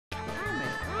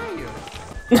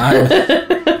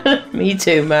Me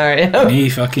too, Mario. Me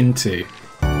fucking too.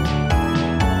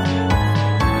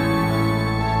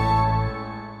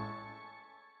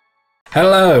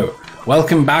 Hello,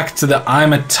 welcome back to the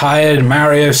I'm a Tired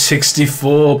Mario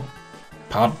 64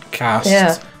 podcast.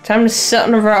 Yeah, time to sit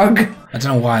on a rug. I don't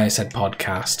know why I said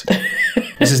podcast.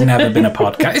 This has never been a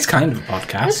podcast. It's kind of a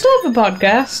podcast. It's sort of a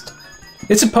podcast.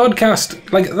 It's a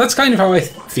podcast. Like, that's kind of how I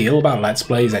feel about Let's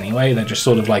Plays anyway. They're just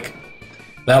sort of like...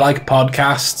 They're like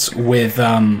podcasts with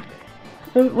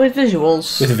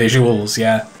visuals. With visuals,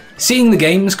 yeah. Seeing the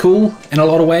game's cool in a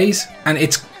lot of ways. And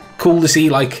it's cool to see,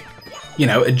 like, you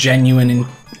know, a genuine...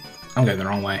 I'm going the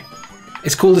wrong way.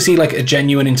 It's cool to see, like, a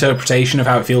genuine interpretation of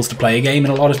how it feels to play a game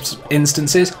in a lot of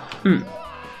instances.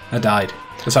 I died.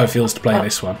 That's how it feels to play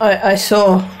this one. I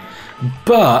saw.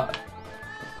 But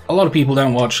a lot of people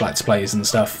don't watch Let's Plays and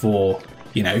stuff for,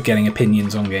 you know, getting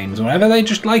opinions on games or whatever. They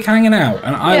just like hanging out,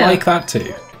 and I like that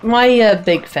too. My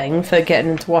big thing for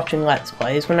getting into watching Let's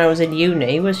Plays when I was in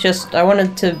uni was just I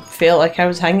wanted to feel like I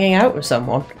was hanging out with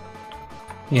someone.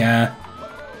 Yeah.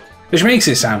 Which makes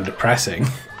it sound depressing.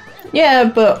 Yeah,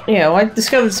 but, you know, I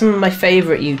discovered some of my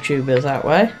favourite YouTubers that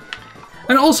way.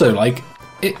 And also, like,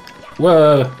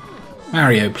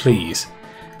 Mario, please.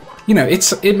 You know,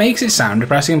 it makes it sound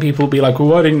depressing, and people will be like, well,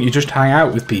 why didn't you just hang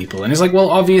out with people? And it's like, well,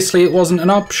 obviously it wasn't an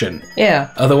option.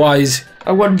 Yeah. Otherwise...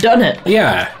 I would have done it.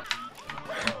 Yeah.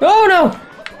 Oh, no!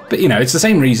 But, you know, it's the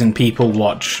same reason people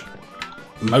watch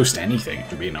most anything,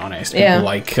 to be honest.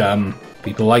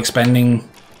 People like spending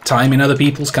time in other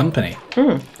people's company.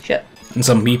 Shit. And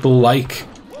some people like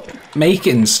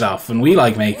making stuff, and we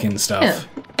like making stuff.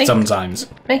 Yeah. Sometimes.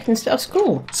 Making stuff's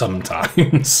cool.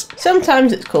 Sometimes.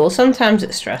 Sometimes it's cool, sometimes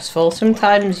it's stressful,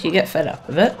 sometimes you get fed up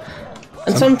with it.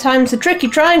 And sometimes the tricky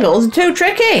triangles are too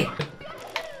tricky.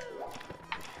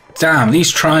 Damn,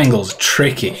 these triangles are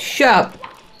tricky. Shut up.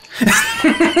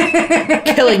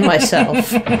 Killing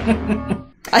myself.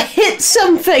 I hit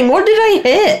something! What did I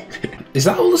hit? Is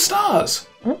that all the stars?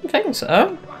 I don't think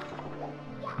so.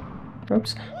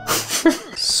 Oops.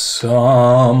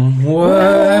 Somewhere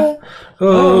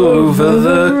over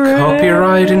the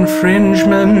copyright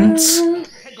infringements.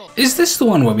 Is this the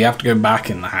one where we have to go back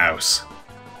in the house?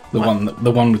 The one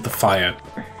with the fire.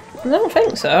 I don't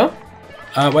think so.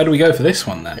 Where do we go for this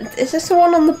one then? Is this the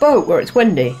one on the boat where it's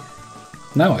windy?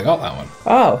 No, I got that one.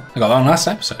 Oh. I got that one last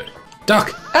episode.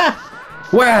 Duck! Ah!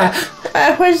 Where?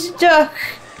 Where's the duck?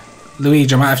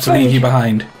 Luigi, I might have to leave you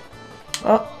behind.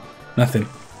 Oh. Nothing.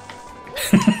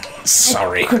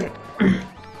 Sorry.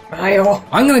 Mario.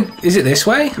 Is it this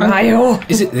way? Mario.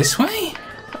 Is it this way?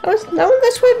 I went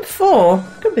this way before.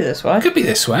 Could be this way. Could be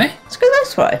this way. Let's go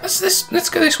this way. Let's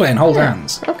go this way and hold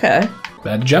hands. Okay.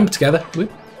 Better jump together.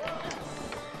 Whoop.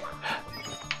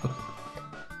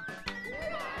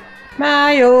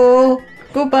 Mario.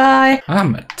 Goodbye.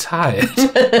 I'm tired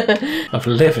of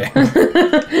living.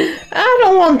 I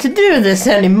don't want to do this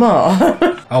anymore.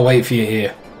 I'll wait for you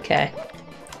here. Okay.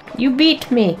 You beat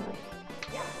me.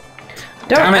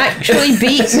 Don't actually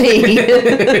beat me.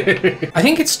 I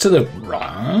think it's to the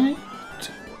right.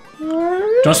 Do you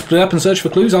want to split up and search for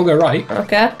clues? I'll go right.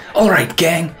 Okay. Alright,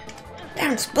 gang.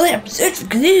 Damn, split up and search for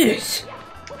clues.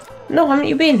 No, haven't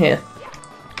you been here?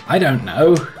 I don't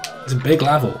know. It's a big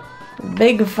level.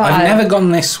 Big fire. I've never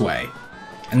gone this way.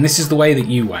 And this is the way that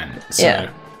you went. So.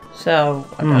 Yeah. So,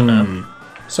 I don't know.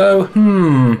 So,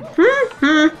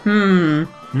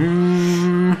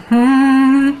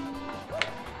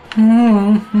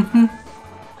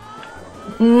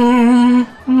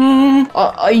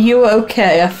 Are you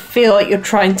okay? I feel like you're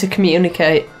trying to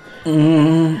communicate.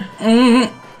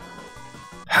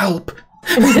 Help.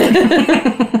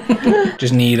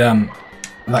 Just need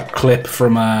that clip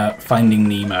from Finding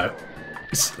Nemo.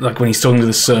 It's like when he's talking to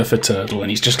the surfer turtle and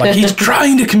he's just like, he's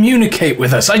trying to communicate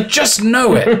with us, I just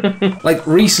know it. Like,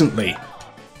 recently,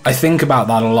 I think about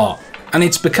that a lot. And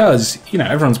it's because, you know,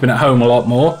 everyone's been at home a lot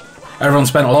more. Everyone's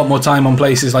spent a lot more time on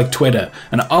places like Twitter.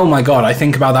 And oh my god, I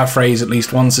think about that phrase at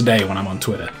least once a day when I'm on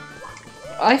Twitter.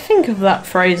 I think of that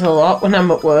phrase a lot when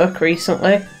I'm at work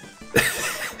recently.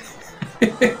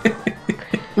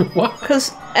 What?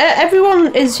 Because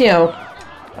everyone is, you know,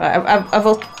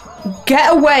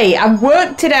 get away, I've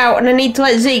worked it out and I need to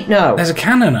let Zeke know. There's a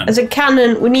cannon on. There's a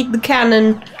cannon, we need the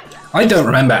cannon. I don't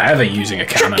remember ever using a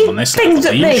cannon on this level,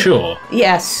 are you sure?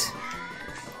 Yes.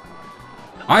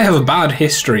 I have a bad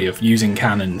history of using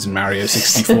cannons in Mario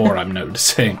 64, I'm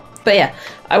noticing. But yeah,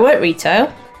 I work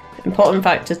retail, important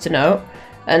factor to note,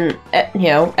 and, you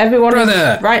know, everyone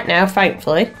is right now,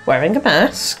 thankfully, wearing a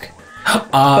mask.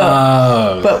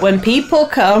 Oh. But when people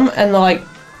come and they're like,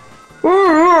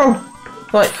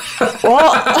 what?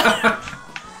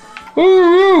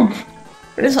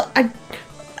 But it's like,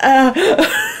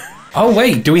 Oh,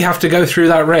 wait, do we have to go through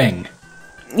that ring?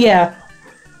 Yeah.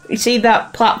 You see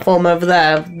that platform over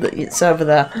there? It's over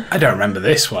there. I don't remember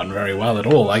this one very well at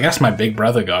all. I guess my big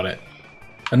brother got it.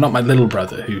 And not my little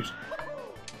brother, who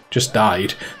just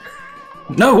died.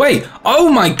 No, wait!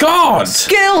 Oh my god!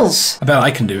 Skills! I bet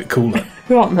I can do it cooler.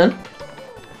 Go on, then.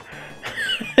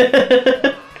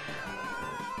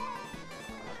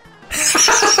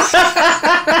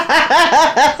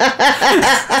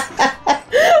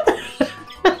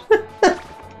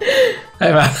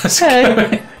 Hey man, let's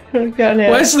go.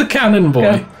 Where's the cannon boy?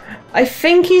 Go. I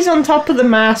think he's on top of the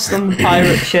mast on the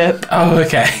pirate ship. Oh,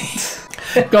 okay.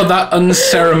 God, that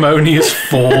unceremonious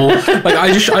fall. Like,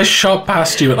 I shot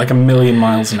past you at like 1,000,000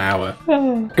 miles an hour.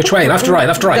 Which way? Left or right?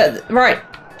 Left or right? Right.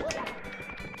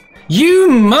 You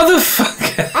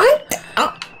motherfucker!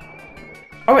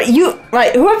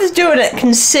 Alright, whoever's doing it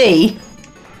can see...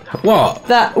 What?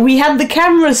 That we had the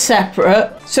cameras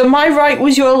separate, so my right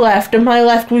was your left and my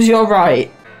left was your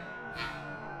right.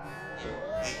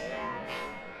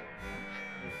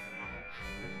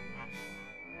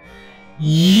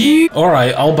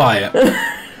 Alright, I'll buy it.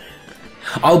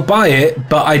 I'll buy it,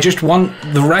 but I just want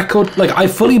the record... Like, I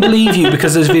fully believe you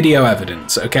because there's video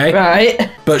evidence, okay?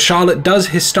 Right. But Charlotte does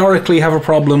historically have a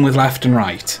problem with left and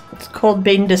right. It's called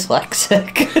being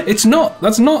dyslexic. It's not...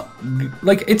 That's not...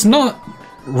 Like, it's not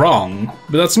wrong,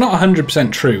 but that's not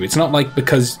 100% true. It's not like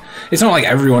because... It's not like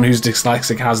everyone who's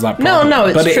dyslexic has that problem. No,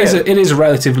 it's true. But it is a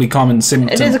relatively common symptom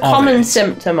of it. It is a common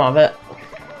symptom of it.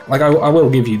 Like, I will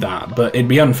give you that, but it'd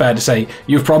be unfair to say,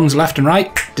 you have problems left and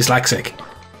right, dyslexic.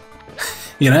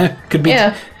 You know? Could be.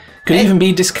 Yeah. Could even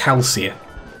be dyscalcia.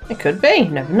 It could be,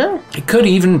 never know. It could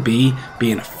even be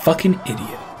being a fucking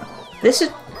idiot. This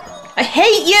is... I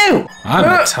hate you!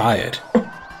 I'm retired.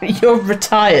 You're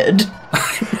retired?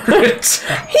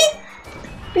 Have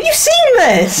you seen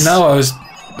this? No, I was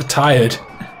tired.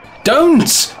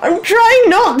 Don't! I'm trying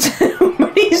not to,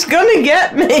 but he's gonna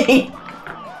get me.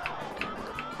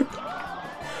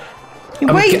 He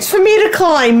waits for me to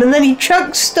climb and then he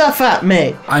chucks stuff at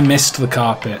me. I missed the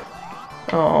carpet.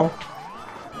 Oh.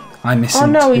 I miss him. Oh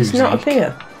no, too, he's not Zeke. up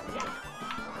here.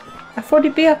 I thought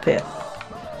he'd be up here.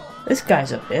 This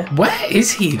guy's up here. Where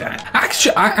is he then?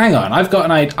 Actually, hang on. I've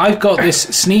got this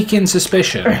sneaking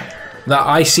suspicion that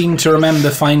I seem to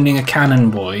remember finding a cannon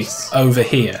boy over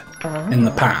here in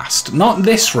the past. Not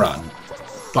this run,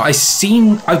 but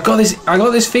I've got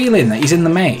this feeling that he's in the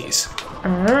maze.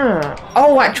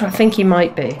 Oh, actually, I think he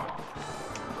might be.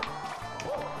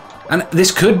 And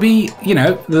this could be, you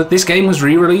know, this game was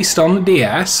re-released on the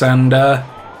DS, and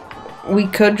we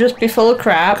could just be full of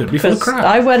crap. Could be full of crap.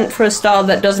 I went for a star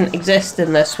that doesn't exist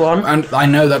in this one. And I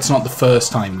know that's not the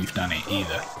first time we've done it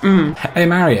either. Hey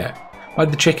Mario,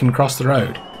 why'd the chicken cross the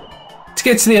road? To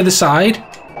get to the other side.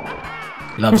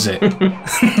 Loves it.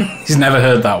 He's never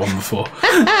heard that one before.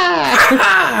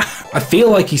 I feel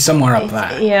like he's somewhere up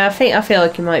there. Yeah, I feel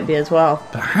like he might be as well.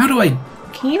 But how do I...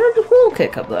 Can you not just wall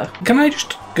kick up there? Can I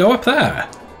just go up there?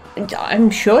 I'm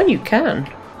sure you can.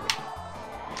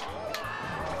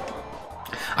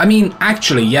 I mean,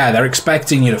 actually, yeah, they're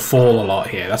expecting you to fall a lot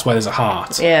here. That's why there's a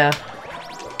heart. Yeah.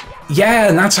 Yeah,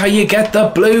 and that's how you get the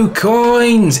blue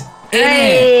coins.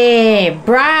 Hey,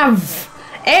 brav!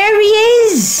 There he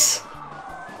is!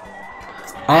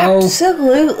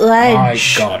 Absolute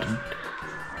ledge. My God.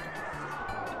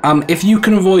 If you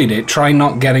can avoid it, try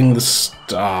not getting the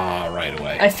star right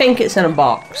away. I think it's in a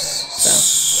box. So.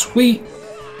 Sweet.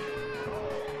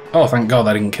 Oh, thank God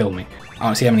that didn't kill me. I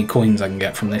want to see how many coins I can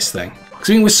get from this thing. Because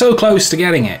I mean, we're so close to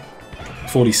getting it.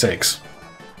 46.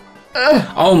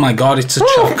 Oh my God, it's a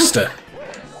chuckster.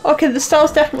 Okay, the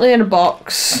star's definitely in a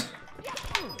box.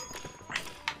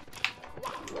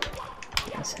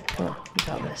 That's it. Come on, you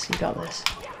got this. You got this.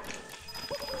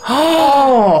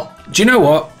 Oh! Do you know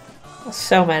what?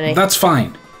 So many. That's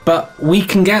fine. But we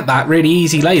can get that really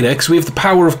easy later because we have the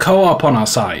power of co-op on our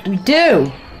side. We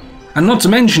do. And not to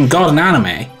mention God and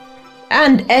anime.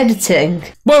 And editing.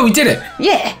 Well, we did it.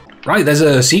 Yeah. Right, there's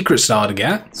a secret star to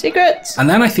get. Secrets. And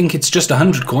then I think it's just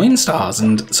 100 coin stars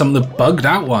and some of the bugged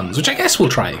out ones, which I guess we'll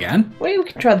try again. We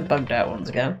can try the bugged out ones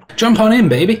again. Jump on in,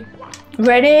 baby.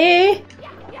 Ready?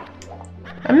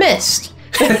 I missed.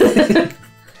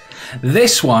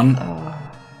 This one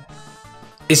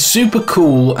is super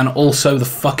cool and also the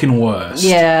fucking worst.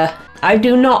 Yeah. I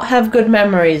do not have good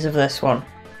memories of this one.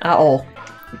 At all.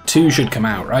 2 should come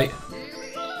out, right?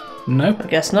 Nope. I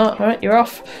guess not. Alright, you're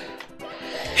off.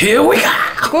 Here we go!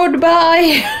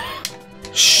 Goodbye!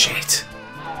 Shit.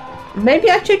 Maybe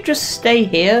I should just stay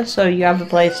here so you have a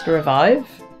place to revive?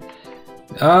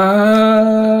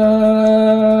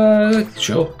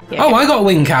 Sure. Yeah, oh, I got a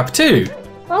wing cap too.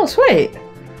 Oh, sweet.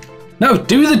 No,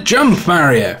 do the jump,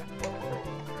 Mario.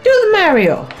 Do the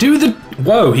Mario. Do the...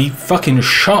 Whoa, he fucking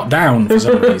shot down for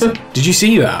some reason. Did you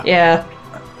see that? Yeah.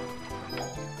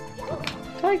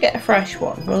 Do I get a fresh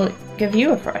one? Will it give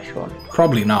you a fresh one?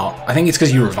 Probably not. I think it's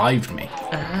because you revived me.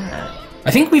 Ah. I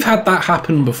think we've had that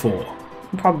happen before.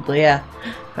 Probably, yeah.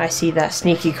 I see that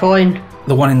sneaky coin.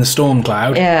 The one in the storm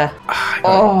cloud? Yeah. I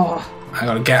Oh.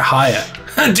 gotta get higher.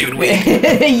 Dude, wait.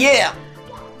 Yeah.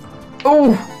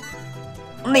 Oh.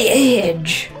 On the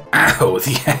edge. Ow,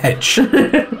 the edge.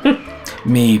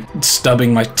 Me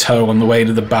stubbing my toe on the way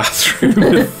to the bathroom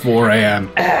at 4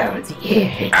 a.m. Oh, the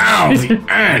edge. Ow, the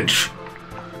edge.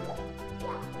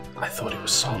 I thought it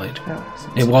was solid.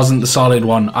 Oh, it wasn't the solid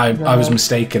one. I was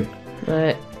mistaken.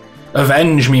 Right.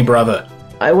 Avenge me, brother.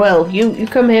 I will. You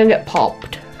come here and get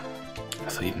popped. I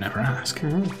thought you'd never ask.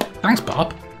 Thanks,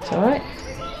 Bob. It's alright.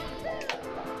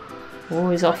 Oh,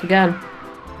 he's off again.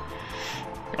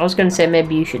 I was going to say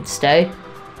maybe you should stay.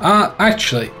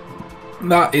 Actually,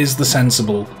 that is the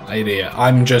sensible idea.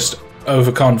 I'm just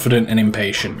overconfident and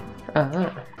impatient.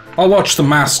 I'll watch the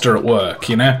master at work,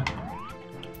 you know?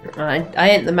 I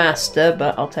ain't the master,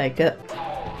 but I'll take it.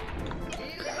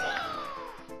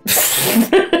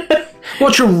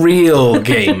 Watch a real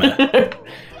gamer.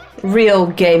 Real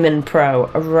gaming pro,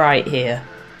 right here.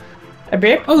 Oh,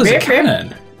 there's a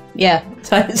cannon. Yeah,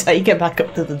 that's how you get back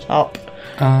up to the top.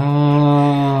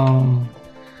 Oh.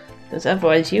 Because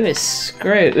otherwise you is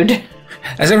screwed.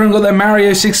 Has everyone got their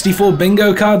Mario 64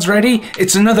 bingo cards ready?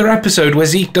 It's another episode where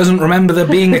Zeke doesn't remember there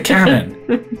being a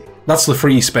cannon. That's the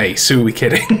free space, who are we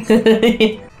kidding?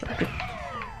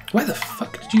 Where the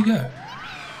fuck did you go?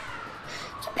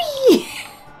 Yippee!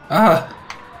 Ah.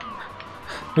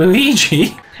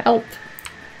 Luigi? Help.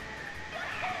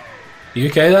 You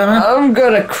okay there, man? I'm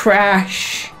gonna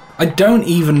crash. I don't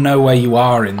even know where you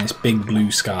are in this big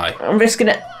blue sky. I'm just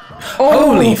gonna...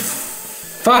 Oh. Holy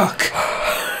fuck!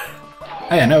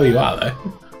 Hey, I know where you are though.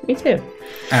 Me too.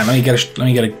 And let me get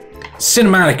a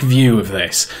cinematic view of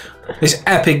this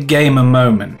epic gamer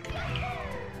moment.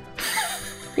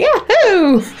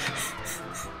 Yahoo!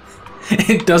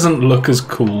 It doesn't look as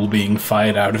cool being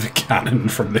fired out of a cannon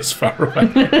from this far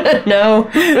away. No.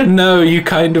 No, you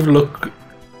kind of look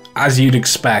as you'd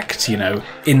expect, you know,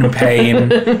 in pain,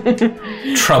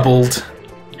 troubled,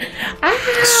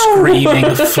 Ow!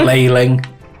 screaming, flailing.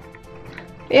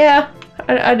 Yeah,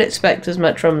 I'd expect as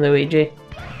much from Luigi.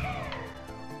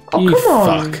 Oh, You come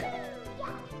on. fuck.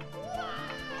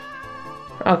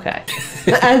 Okay.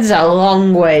 That's a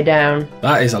long way down.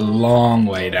 That is a long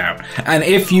way down. And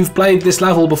if you've played this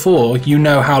level before, you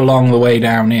know how long the way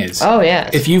down is. Oh, yes.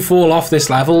 If you fall off this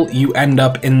level, you end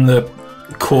up in the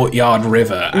courtyard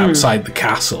river outside the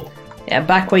castle. Yeah,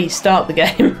 back where you start the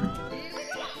game.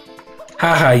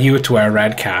 Haha, you were to wear a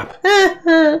red cap.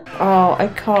 Oh, I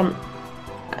can't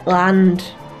land.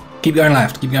 Keep going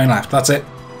left, that's it.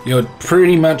 You're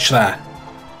pretty much there.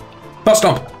 Butt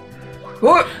stomp!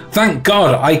 What? Thank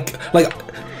God,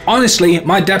 honestly,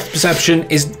 my depth perception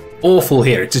is awful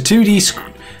here. It's a 2D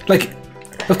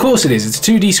of course it is, it's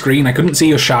a 2D screen, I couldn't see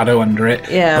your shadow under it,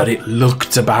 Yeah. but it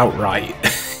looked about right.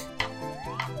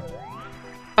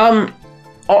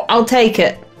 I'll take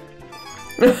it.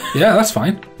 Yeah, that's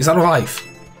fine. Is that a life?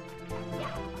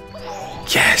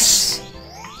 Yes!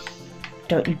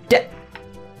 Don't you dare.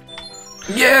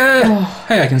 Yeah!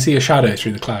 Hey, I can see a shadow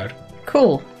through the cloud.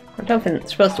 Cool. I don't think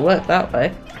it's supposed to work that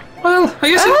way. Well, I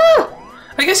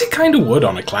guess it kind of would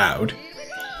on a cloud.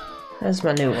 There's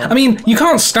my new one. I mean, you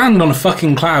can't stand on a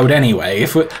fucking cloud anyway.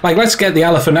 If we let's get the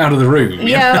elephant out of the room.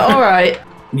 Yeah, alright.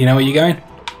 You know where you're going?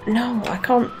 No, I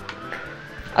can't.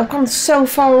 I've gone so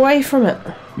far away from it.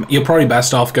 You're probably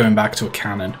best off going back to a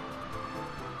cannon.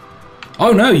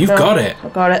 Oh no, you've got it. I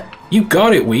got it. You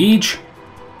got it, Weege.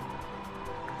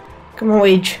 Come on,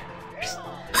 Weege.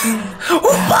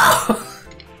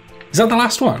 Is that the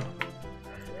last one?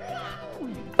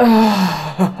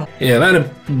 Yeah, let a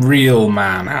real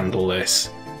man handle this.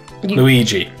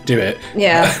 Luigi, do it.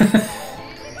 Yeah.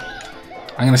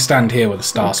 I'm going to stand here where the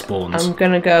star spawns. I'm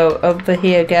gonna go over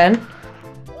here again.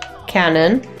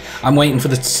 Cannon. I'm waiting for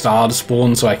the star to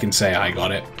spawn so I can say I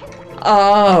got it.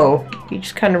 Oh, you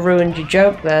just kind of ruined your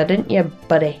joke there, didn't you,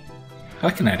 buddy? I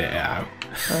can edit it out.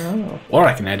 Oh. Or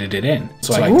I can edit it in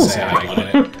so I can say I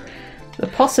got it. The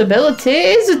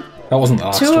possibilities. That wasn't the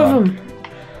last Two one.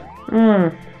 of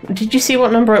them. Did you see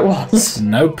what number it was?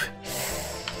 Nope.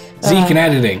 Zeke in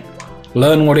editing.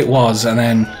 Learn what it was and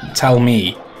then tell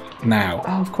me now.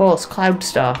 Oh, of course, Cloud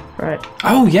Star. Right.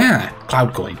 Oh yeah,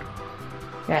 Cloud Coin.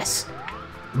 Yes.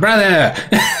 Brother!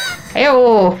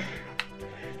 Heyo!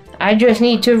 I just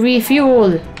need to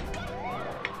refuel.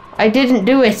 I didn't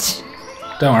do it.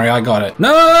 Don't worry, I got it. No!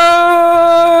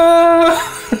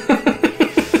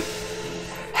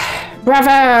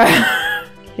 Brother!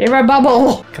 You're a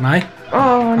bubble. Can I?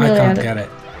 Oh, no. I can't get it.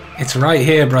 It's right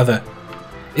here, brother.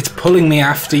 It's pulling me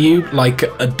after you like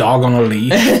a dog on a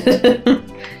leash.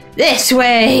 This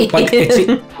way! Like,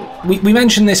 we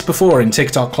mentioned this before in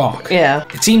TikTok Clock. Yeah.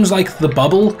 It seems like the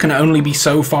bubble can only be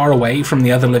so far away from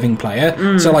the other living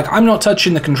player. So, like, I'm not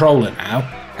touching the controller now,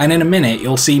 and in a minute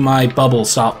you'll see my bubble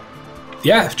stop.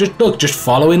 Yeah, just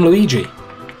following Luigi.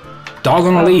 Dog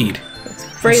on a lead. It's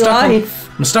free life.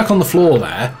 I'm stuck on the floor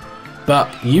there, but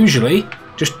usually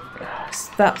just...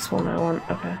 That's one I want,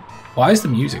 okay. Why is the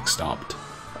music stopped?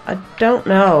 I don't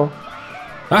know.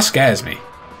 That scares me.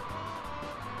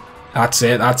 That's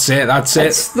it.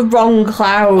 It's the wrong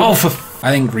cloud. Oh, I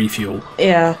think refuel.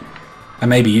 Yeah. And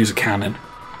maybe use a cannon.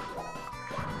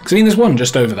 Because, I mean, there's one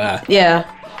just over there. Yeah.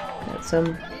 It's,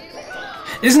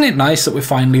 Isn't it nice that we're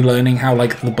finally learning how,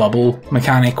 like, the bubble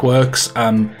mechanic works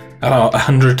at our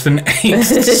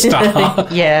 108th star?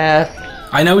 Yeah.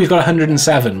 I know we've got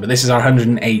 107, but this is our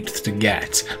 108th to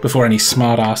get before any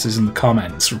smartasses in the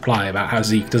comments reply about how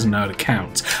Zeke doesn't know how to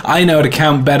count. I know how to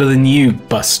count better than you,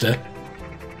 Buster.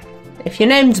 If your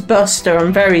name's Buster,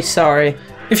 I'm very sorry.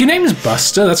 If your name's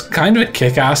Buster, that's kind of a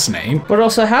kick-ass name. But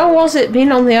also, how was it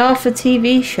being on the Arthur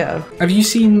TV show? Have you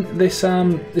seen this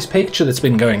this picture that's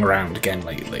been going around again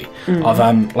lately of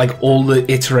like all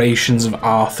the iterations of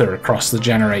Arthur across the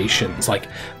generations, like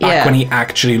back when he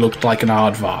actually looked like an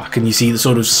aardvark, and you see the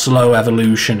sort of slow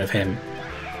evolution of him,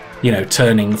 you know,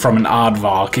 turning from an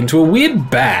aardvark into a weird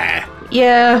bear.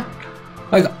 Yeah.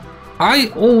 Like, I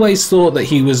always thought that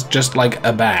he was just like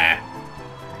a bear.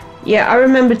 Yeah, I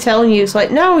remember telling you, it's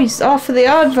like, no, he's off for the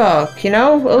aardvark, you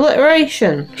know?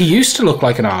 Alliteration. He used to look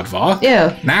like an aardvark.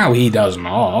 Yeah. Now he does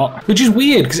not. Which is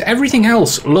weird, because everything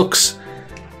else looks,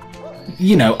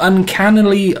 you know,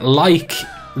 uncannily like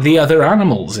the other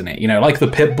animals in it. You know, like the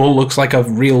pit bull looks like a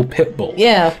real pit bull.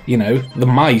 Yeah. You know, the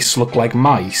mice look like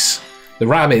mice. The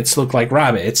rabbits look like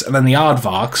rabbits, and then the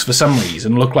aardvarks, for some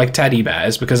reason, look like teddy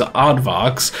bears, because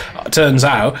aardvarks, turns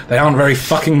out, they aren't very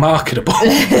fucking marketable.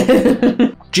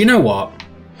 Do you know what?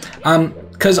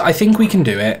 Because I think we can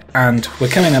do it, and we're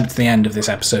coming up to the end of this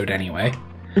episode anyway.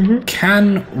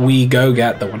 Can we go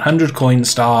get the 100 coin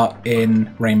star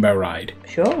in Rainbow Ride?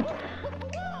 Sure.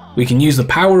 We can use the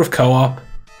power of co-op.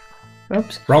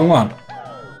 Oops. Wrong one.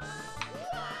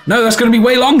 No, that's going to be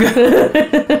way longer.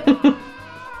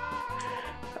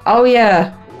 Oh,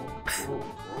 yeah.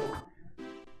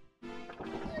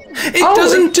 It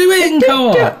doesn't do it in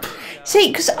co-op. See,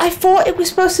 because I thought it was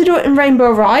supposed to do it in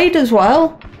Rainbow Ride as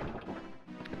well.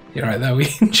 You're right there,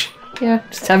 Weege. Yeah,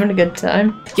 just having a good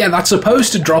time. Yeah, that's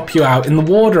supposed to drop you out in the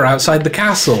water outside the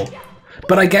castle.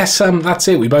 But I guess that's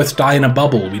it. We both die in a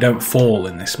bubble. We don't fall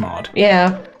in this mod.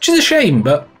 Yeah. Which is a shame,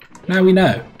 but now we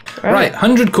know. Right,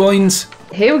 100 coins.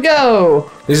 Here we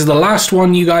go. This is the last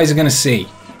one you guys are going to see.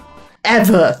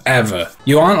 Ever.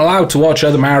 You aren't allowed to watch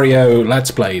other Mario Let's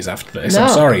Plays after this. No, I'm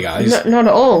sorry, guys. Not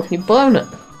at all. You've blown it.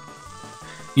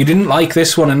 You didn't like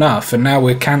this one enough, and now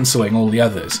we're cancelling all the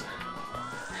others.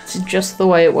 It's just the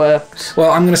way it works. Well,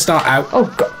 I'm going to start out... Oh,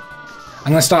 God.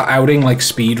 I'm going to start outing, like,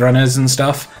 speedrunners and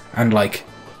stuff, and, like,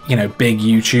 you know, big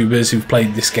YouTubers who've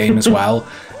played this game as well.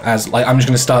 As, like, I'm just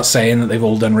going to start saying that they've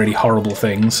all done really horrible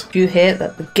things. Do you hear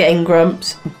that the Game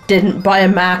Grumps didn't buy a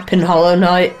map in Hollow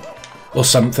Knight? Or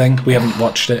something. We haven't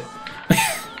watched it.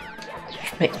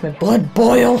 Which makes my blood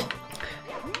boil.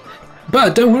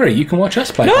 But don't worry, you can watch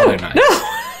us play Hollow Knight. No!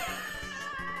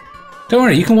 Don't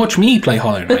worry, you can watch me play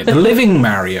Hollow Knight, the living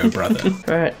Mario brother.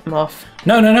 Right, I'm off.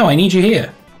 No, I need you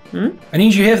here. I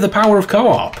need you here for the power of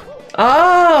co-op.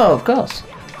 Oh, of course.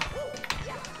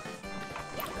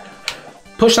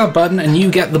 Push that button and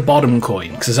you get the bottom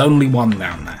coin, because there's only one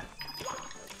down there.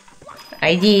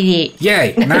 I did it.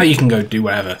 Yay, now you can go do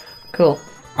whatever. Cool.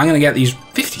 I'm going to get these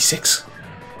 56.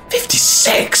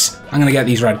 56! I'm going to get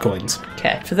these red coins.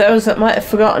 Okay, for those that might have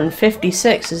forgotten,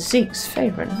 56 is Zeke's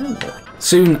favourite number.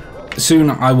 Soon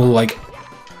I will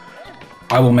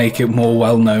make it more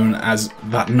well known as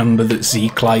that number that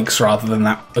Zeke likes rather than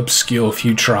that obscure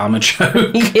Futurama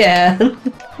joke. Yeah.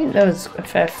 I think there was a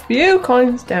fair few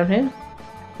coins down here.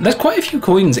 There's quite a few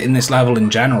coins in this level in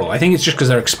general. I think it's just because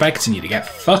they're expecting you to get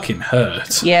fucking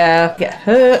hurt. Yeah, get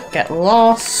hurt, get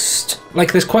lost.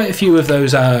 Like, there's quite a few of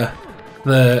those,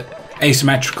 the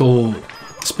asymmetrical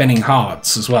spinning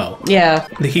hearts as well. Yeah.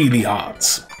 The Healy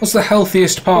hearts. What's the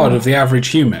healthiest part of the average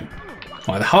human?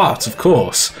 Why, the heart, of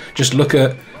course. Just look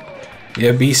at the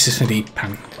obesity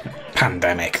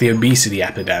pandemic, the obesity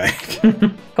epidemic.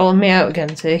 Calling me out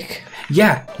again, Zeke.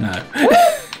 Yeah, no.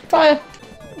 Fire.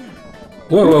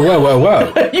 Whoa, whoa, whoa, whoa,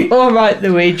 whoa. You alright,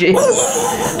 Luigi? I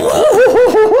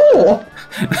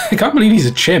can't believe he's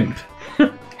a chimp.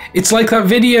 It's like that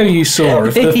video you saw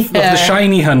of the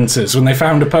shiny hunters when they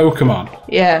found a Pokemon.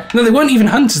 Yeah. No, they weren't even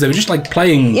hunters, they were just like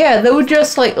playing... Yeah, they were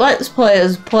just like Let's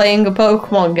Players playing a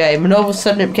Pokemon game, and all of a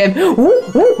sudden it became,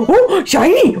 ooh,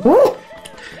 shiny, ooh.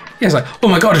 Yeah, it's like, oh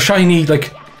my god, a shiny,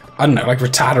 like, I don't know, like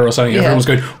Rattata or something. Yeah. Everyone's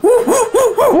going, woo, woo,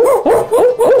 woo, woo, woo, woo,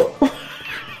 woo, woo.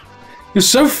 It was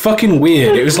so fucking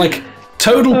weird. It was like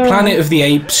total Planet of the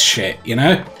Apes shit, you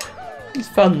know? It's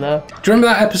fun though. Do you remember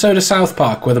that episode of South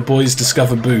Park where the boys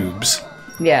discover boobs?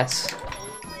 Yes.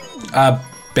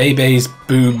 Bebe's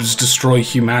boobs destroy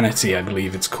humanity, I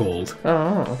believe it's called.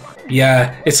 Oh.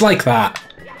 Yeah, it's like that.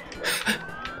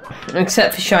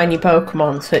 Except for shiny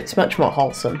Pokemon, so it's much more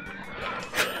wholesome.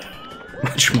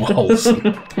 Much more wholesome.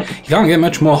 You can't get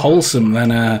much more wholesome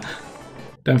than,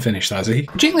 don't finish that,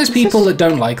 Zeke. Do you think there's people that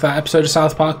don't like that episode of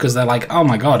South Park because they're like, oh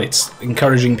my god, it's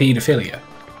encouraging paedophilia?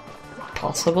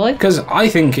 Possibly. Because I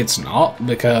think it's not,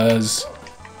 because...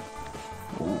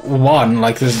 One,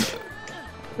 like, there's...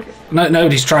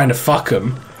 nobody's trying to fuck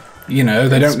them. You know,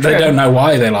 they don't know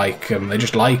why they like them, they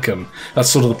just like them. That's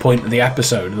sort of the point of the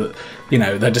episode, that, you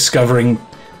know, they're discovering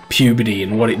puberty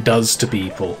and what it does to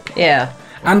people. Yeah.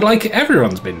 And, like,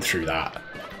 everyone's been through that.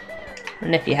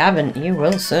 And if you haven't, you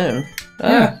will soon.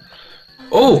 Yeah.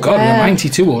 Oh, God, we're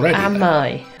 92 already. Am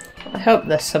I? I hope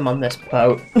there's some on this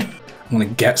boat. I'm gonna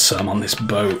get some on this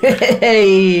boat.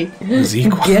 Hey!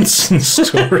 Zeke Watson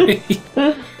story.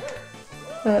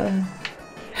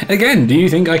 Again, do you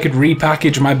think I could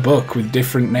repackage my book with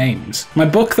different names? My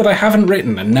book that I haven't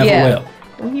written and never will.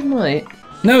 Well, you might.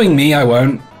 Knowing me, I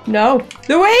won't. No.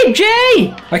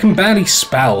 Luigi! I can barely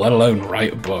spell, let alone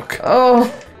write a book. Oh.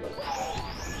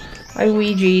 I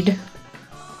Ouija'd.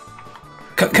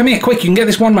 Come here, quick, you can get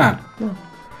this one man. Oh.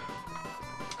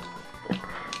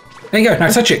 There you go, now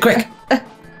touch it, quick.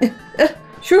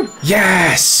 Sure.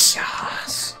 Yes!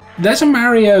 Yes. There's a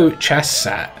Mario chess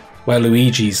set where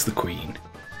Luigi's the queen.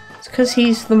 It's because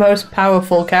he's the most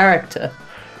powerful character.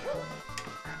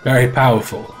 Very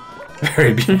powerful.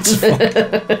 Very beautiful.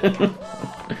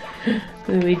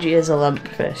 Luigi is a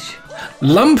lumpfish.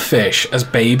 Lumpfish as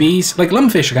babies? Like,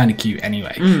 lumpfish are kind of cute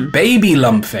anyway. Baby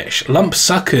lumpfish. Lump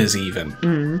suckers,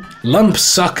 even. Lump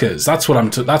suckers. That's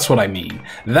what I mean.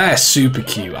 They're super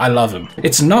cute. I love them.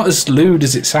 It's not as lewd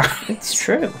as it sounds. It's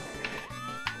true.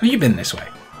 Have you been this way?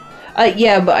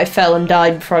 Yeah, but I fell and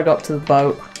died before I got to the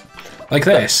boat. Like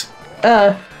this?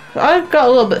 I got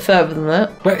a little bit further than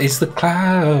that. Where is the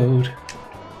cloud?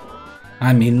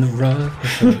 I'm in the rug.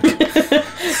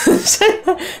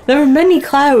 There are many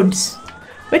clouds.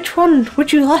 Which one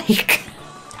would you like?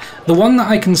 The one that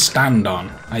I can stand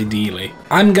on, ideally.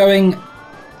 I'm going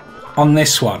on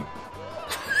this one.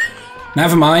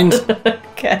 Never mind.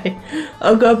 Okay.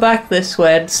 I'll go back this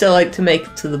way. I'd still like to make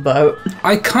it to the boat.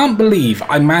 I can't believe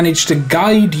I managed to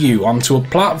guide you onto a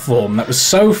platform that was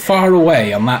so far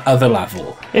away on that other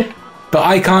level. But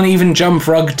I can't even jump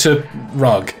rug to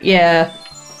rug. Yeah.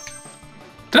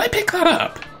 Did I pick that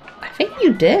up? I think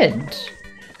you did.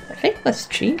 I think that's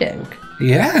cheating.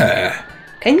 Yeah.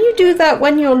 Can you do that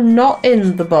when you're not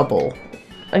in the bubble?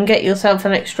 And get yourself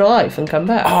an extra life and come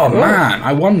back? Oh, man,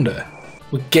 I wonder.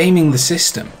 We're gaming the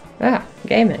system. Ah,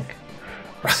 gaming.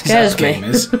 Scares me.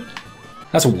 Gamers.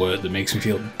 That's a word that makes me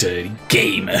feel dirty.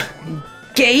 Gamer.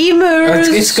 Gamers!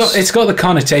 It's got the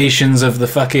connotations of the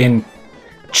fucking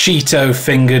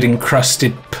Cheeto-fingered,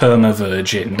 encrusted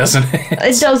perma-virgin, doesn't it?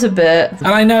 It does a bit. And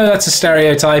I know that's a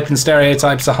stereotype, and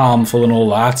stereotypes are harmful and all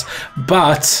that,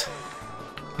 but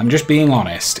I'm just being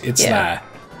honest. It's there.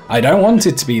 I don't want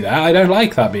it to be there. I don't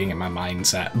like that being in my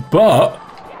mindset, but...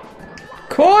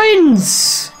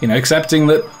 Coins! You know, accepting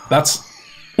that that's...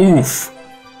 Oof.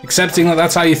 Accepting that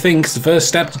that's how you think is the first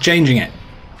step to changing it.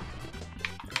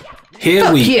 Here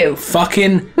we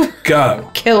fucking go.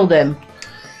 Killed him.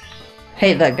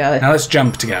 Hate that guy. Now let's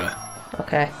jump together.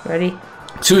 Okay, ready?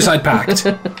 Suicide pact.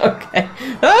 Okay.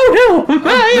 Oh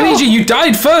no! Luigi, you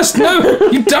died first! No!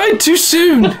 You died too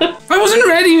soon! I wasn't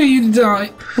ready for you to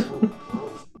die.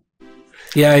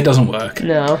 Yeah, it doesn't work.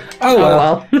 No. Oh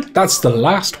well. That's the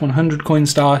last 100 coin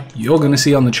star you're going to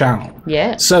see on the channel.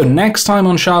 Yeah. So next time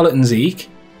on Charlotte and Zeke,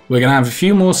 we're going to have a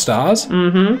few more stars.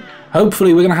 Mm-hmm.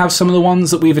 Hopefully we're going to have some of the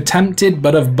ones that we've attempted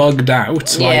but have bugged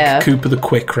out, like Cooper the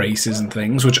Quick races and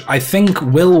things, which I think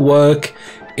will work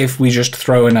if we just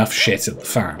throw enough shit at the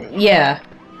fan. Yeah.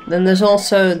 Then there's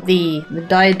also the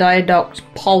Didox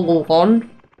Pole one,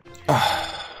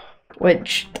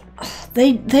 which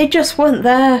They just weren't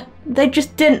there. They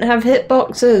just didn't have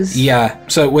hitboxes. Yeah,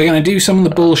 so we're going to do some of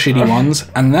the bullshitty ones,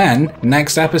 and then,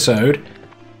 next episode,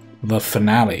 the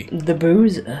finale. The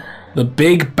boozer. The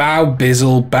big bow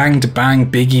bizzle, bang to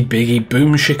bang, biggie biggie,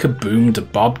 boom shika boom, da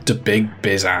bob da big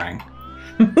bizang.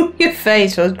 Your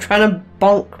face, I was trying to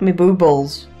bonk me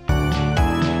boobles.